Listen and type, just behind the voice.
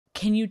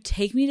can you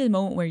take me to the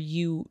moment where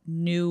you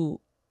knew,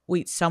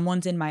 wait,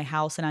 someone's in my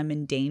house and I'm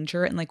in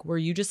danger? And like, were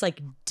you just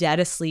like dead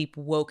asleep,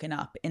 woken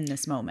up in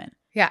this moment?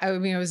 Yeah, I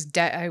mean, I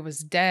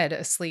was dead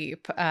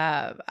asleep.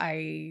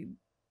 I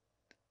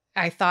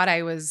thought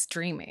I was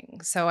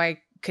dreaming. So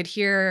I could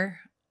hear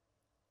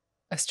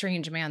a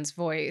strange man's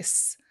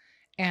voice,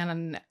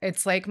 and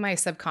it's like my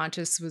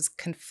subconscious was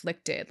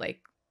conflicted.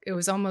 Like it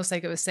was almost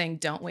like it was saying,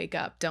 "Don't wake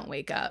up, don't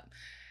wake up."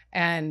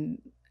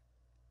 And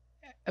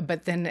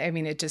but then I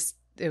mean it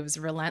was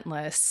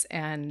relentless,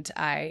 and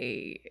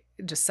I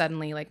just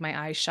suddenly, like, my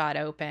eyes shot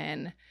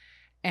open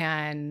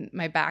and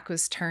my back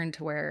was turned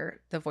to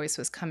where the voice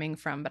was coming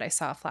from, but I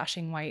saw a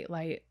flashing white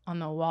light on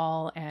the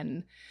wall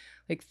and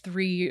like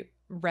three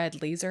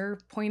red laser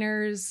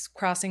pointers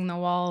crossing the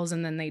walls,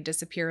 and then they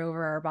disappear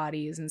over our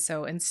bodies. And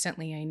so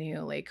instantly I knew,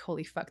 like,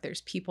 holy fuck,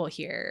 there's people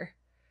here.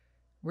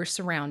 We're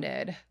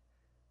surrounded.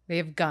 They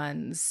have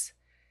guns.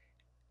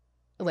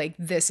 Like,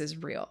 this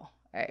is real.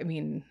 I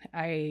mean,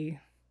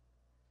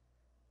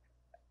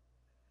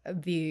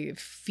 the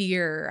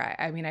fear,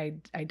 I mean,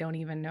 I don't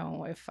even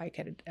know if I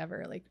could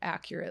ever like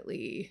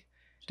accurately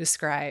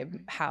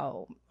describe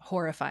how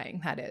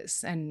horrifying that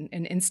is. And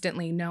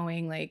instantly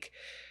knowing, like,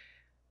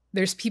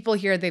 there's people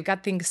here, they've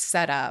got things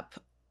set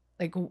up.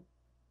 Like,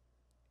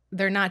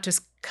 they're not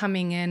just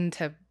coming in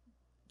to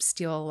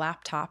steal a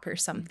laptop or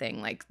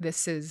something. Like,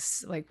 this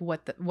is like,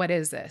 what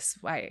is this?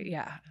 Why?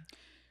 Yeah.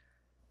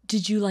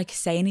 Did you like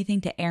say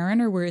anything to Aaron,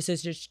 or was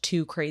this just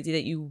too crazy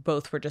that you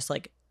both were just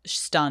like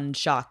stunned,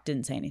 shocked,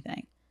 didn't say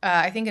anything?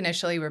 I think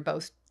initially we're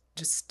both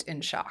just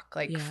in shock,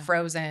 like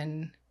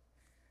frozen,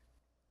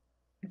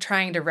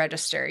 trying to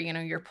register. You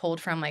know, you're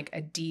pulled from like a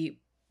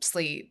deep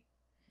sleep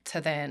to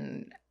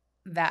then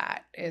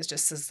that is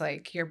just as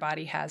like your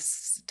body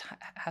has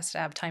to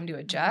have time to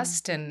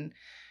adjust. Mm-hmm.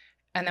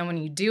 And then when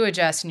you do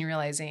adjust and you're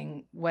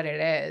realizing what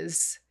it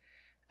is,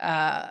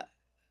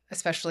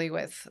 especially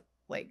with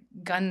like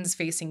guns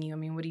facing you, I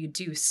mean, what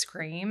do?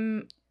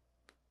 Scream?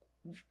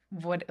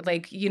 What,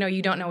 like, you know,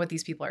 you don't know what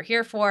these people are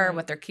here for, right,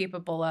 what they're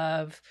capable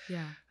of.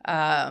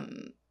 Yeah.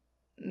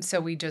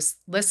 So we just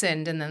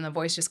listened, and then the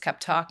voice just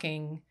kept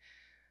talking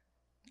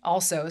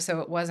also. So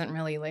it wasn't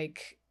really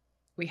like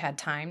we had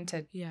time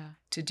to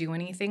do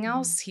anything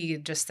else. Mm-hmm. He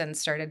just then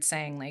started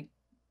saying, like,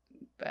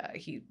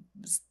 he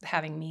was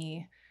having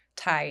me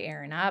tie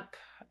Aaron up,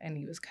 and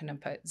he was going to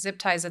put zip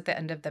ties at the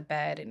end of the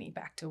bed, and he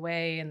backed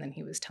away, and then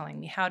he was telling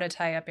me how to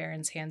tie up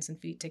Aaron's hands and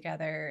feet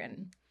together.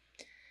 And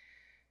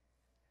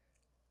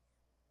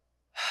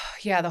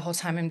yeah, the whole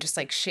time I'm just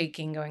like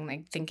shaking, going,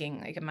 like,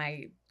 thinking, like, am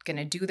I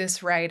gonna do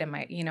this right? Am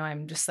I, you know,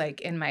 I'm just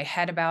like in my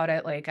head about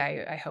it. Like,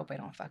 I hope I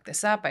don't fuck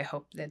this up. I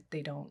hope that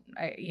they don't,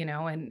 you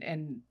know,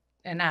 and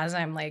as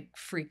I'm like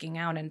freaking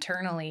out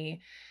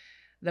internally,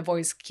 the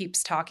voice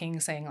keeps talking,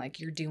 saying, like,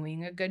 you're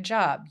doing a good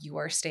job. You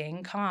are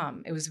staying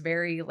calm. It was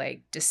very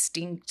like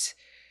distinct,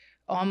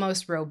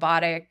 almost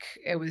robotic.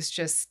 It was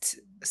just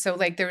so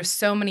like, there was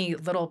so many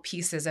little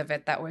pieces of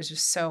it that was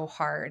just so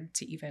hard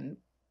to even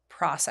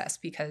process,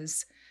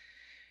 because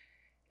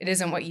it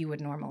isn't what you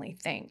would normally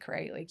think,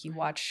 right? Like, you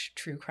watch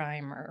true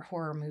crime or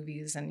horror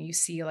movies and you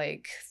see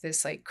like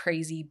this like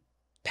crazy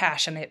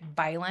passionate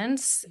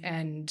violence,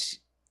 and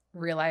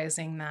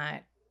realizing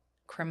that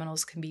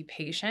criminals can be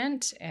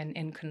patient and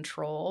in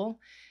control,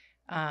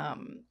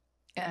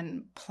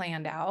 and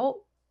planned out,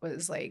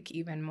 was like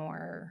even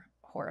more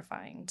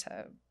horrifying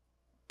to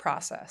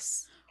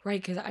process. Right,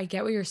 because I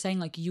get what you're saying.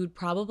 Like, you would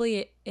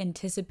probably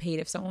anticipate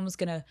if someone was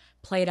going to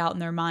play it out in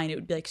their mind, it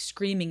would be like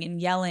screaming and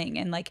yelling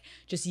and like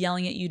just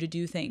yelling at you to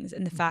do things.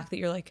 And the fact that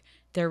you're like,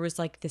 there was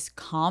like this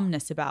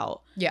calmness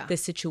about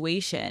this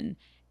situation,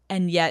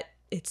 and yet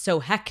it's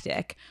so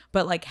hectic.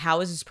 But like, how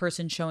is this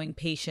person showing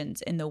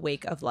patience in the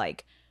wake of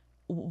like,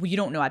 you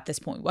don't know at this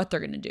point what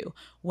they're going to do?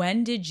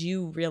 When did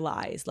you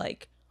realize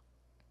like,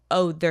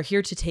 oh, they're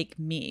here to take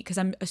me? Because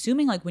I'm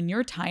assuming like when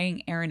you're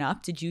tying Aaron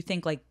up, did you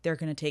think like they're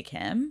going to take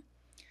him?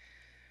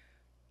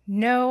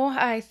 No,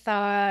 I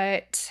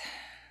thought,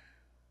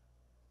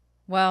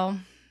 well,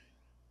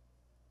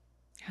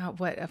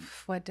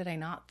 what did I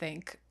not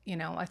think? You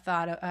know, I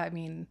thought, I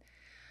mean,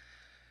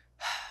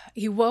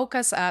 he woke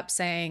us up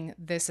saying,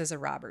 this is a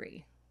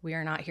robbery. We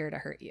are not here to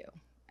hurt you.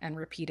 And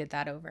repeated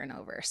that over and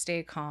over.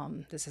 Stay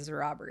calm. This is a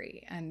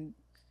robbery. And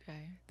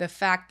the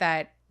fact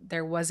that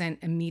there wasn't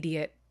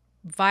immediate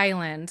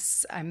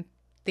violence, I'm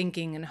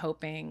thinking and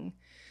hoping,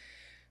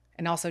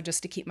 and also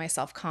just to keep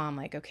myself calm,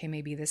 like, okay,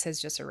 maybe this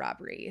is just a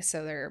robbery.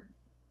 So they're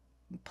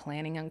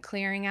planning on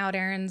clearing out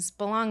Aaron's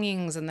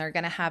belongings, and they're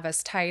going to have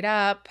us tied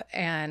up.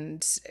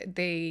 And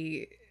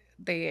they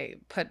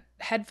put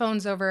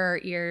headphones over our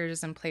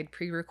ears and played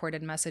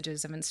pre-recorded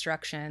messages of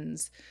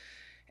instructions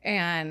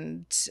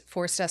and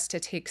forced us to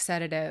take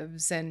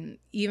sedatives. And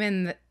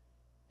even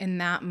in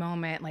that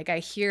moment, like, I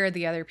hear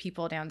the other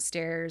people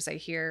downstairs. I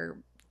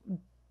hear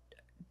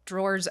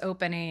drawers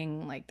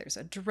opening, like there's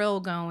a drill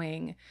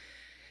going.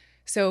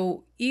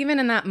 So even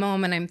in that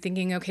moment, I'm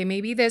thinking, okay,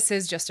 maybe this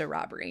is just a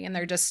robbery and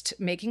they're just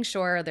making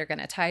sure they're going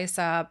to tie us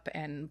up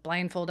and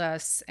blindfold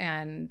us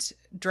and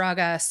drug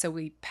us so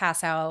we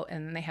pass out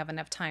and they have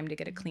enough time to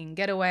get a clean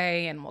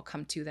getaway and we'll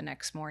come to the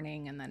next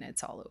morning and then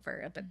it's all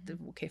over. But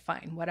okay,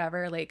 fine,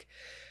 whatever, like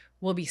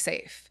we'll be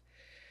safe.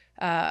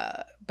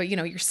 But you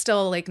know, you're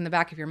still like in the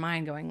back of your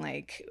mind going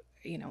like,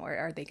 you know,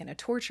 are they going to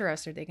torture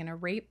us? Are they going to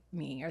rape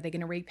me? Are they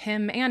going to rape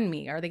him and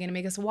me? Are they going to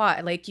make us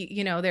what? Like,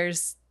 you know,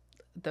 there's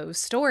those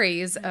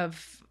stories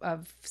of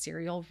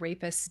serial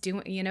rapists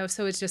doing, you know,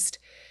 so it's just,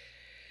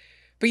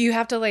 but you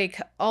have to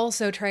like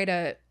also try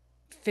to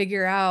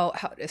figure out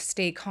how to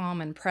stay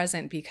calm and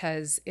present,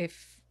 because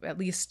if, at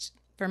least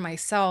for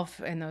myself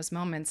in those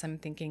moments, I'm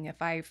thinking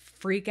if I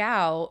freak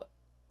out,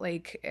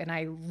 like, and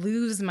I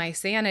lose my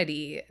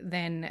sanity,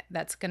 then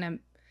that's going to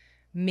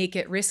make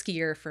it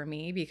riskier for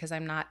me because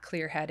I'm not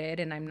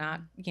clear-headed and I'm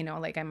not, you know,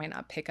 like I might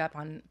not pick up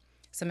on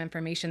some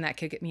information that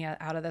could get me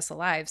out of this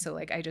alive. So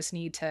like, I just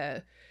need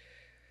to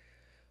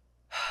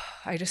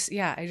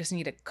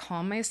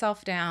calm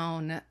myself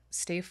down,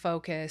 stay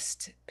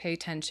focused, pay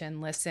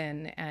attention,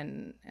 listen,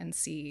 and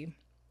see.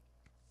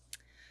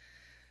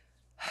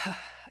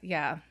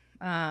 Yeah.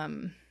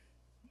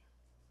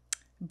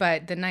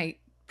 But the night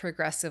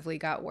progressively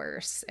got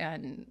worse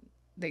and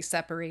they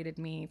separated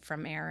me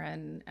from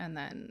Aaron and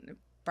then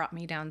brought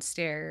me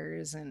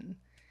downstairs and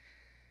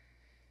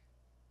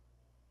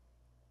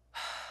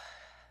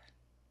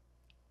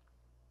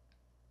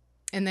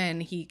then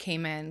he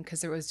came in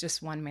because there was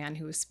just one man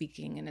who was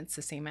speaking and it's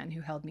the same man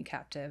who held me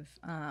captive.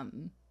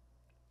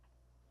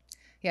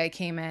 Yeah, he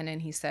came in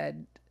and he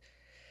said,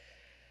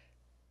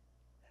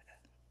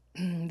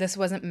 this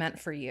wasn't meant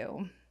for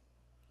you.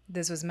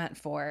 This was meant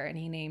for, and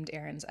he named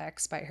Aaron's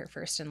ex by her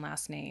first and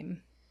last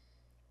name.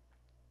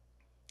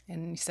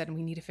 And he said,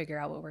 we need to figure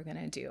out what we're going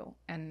to do.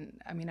 And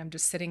I mean, I'm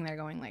just sitting there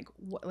going like,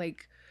 what,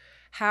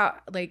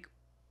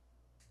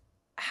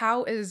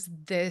 how is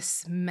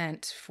this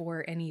meant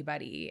for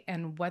anybody?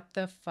 And what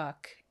the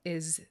fuck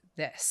is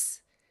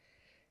this?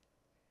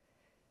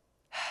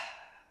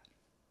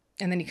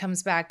 And then he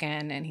comes back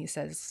in and he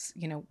says,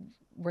 you know,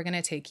 we're going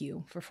to take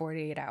you for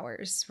 48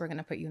 hours. We're going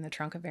to put you in the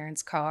trunk of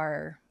Aaron's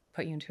car,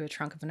 put you into a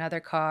trunk of another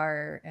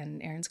car,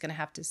 and Aaron's going to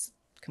have to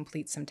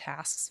complete some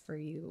tasks for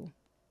you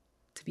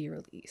to be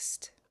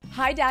released.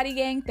 Hi Daddy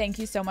Gang, thank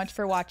you so much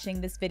for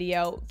watching this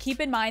video. Keep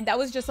in mind that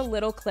was just a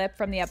little clip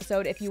from the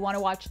episode. If you want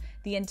to watch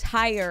the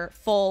entire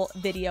full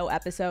video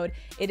episode,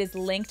 it is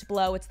linked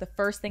below. It's the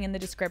first thing in the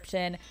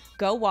description.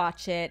 Go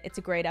watch it. It's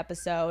a great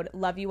episode.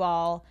 Love you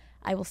all.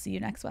 I will see you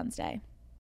next Wednesday.